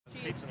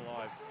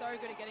So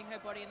good at getting her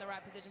body in the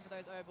right position for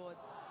those O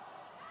boards.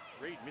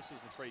 Reid misses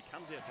the three,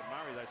 comes out to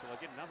Murray though, so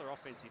they'll get another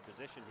offensive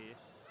possession here.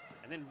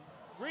 And then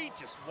Reid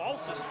just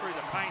waltzes through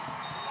the paint.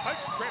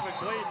 Coach Trevor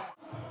Glenn.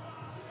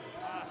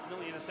 Pass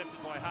nearly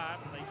intercepted by Hart,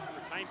 and they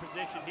retain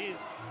possession.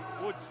 Here's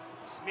Woods,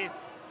 Smith.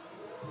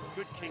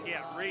 Good kick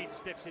out. Reid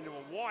steps into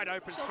a wide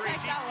open She'll three.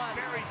 take that one.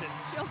 Buries it.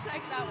 She'll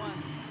take that one.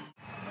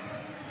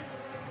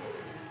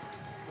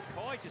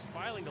 Mackay just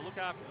failing to look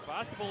after the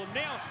basketball, and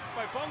now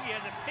Bobongi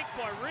has it picked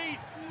by Reid.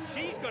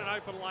 She's got an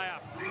open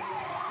layup.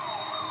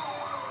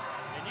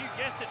 And you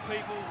guessed it,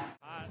 people.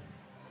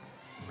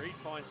 Reid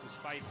finds some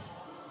space.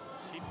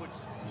 She puts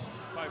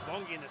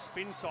Bobongi in the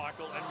spin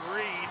cycle, and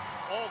Reid,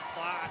 all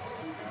class.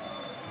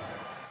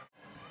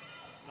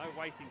 No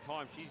wasting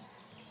time. She's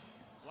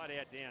flat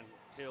out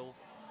downhill.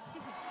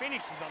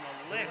 Finishes on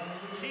the left.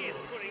 She is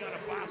putting on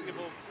a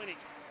basketball clinic.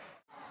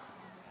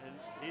 And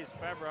here's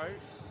Fabro.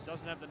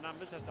 Doesn't have the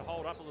numbers, has to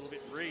hold up a little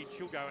bit. Reid,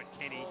 she'll go at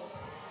Kenny.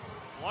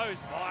 Blows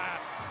by her.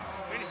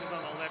 Finishes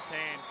on the left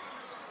hand.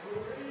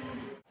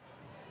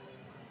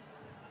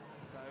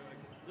 So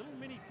a little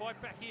mini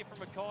fight back here from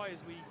Mackay as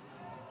we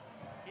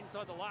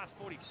inside the last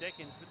 40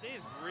 seconds. But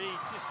there's Reid,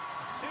 just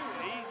too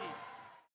easy.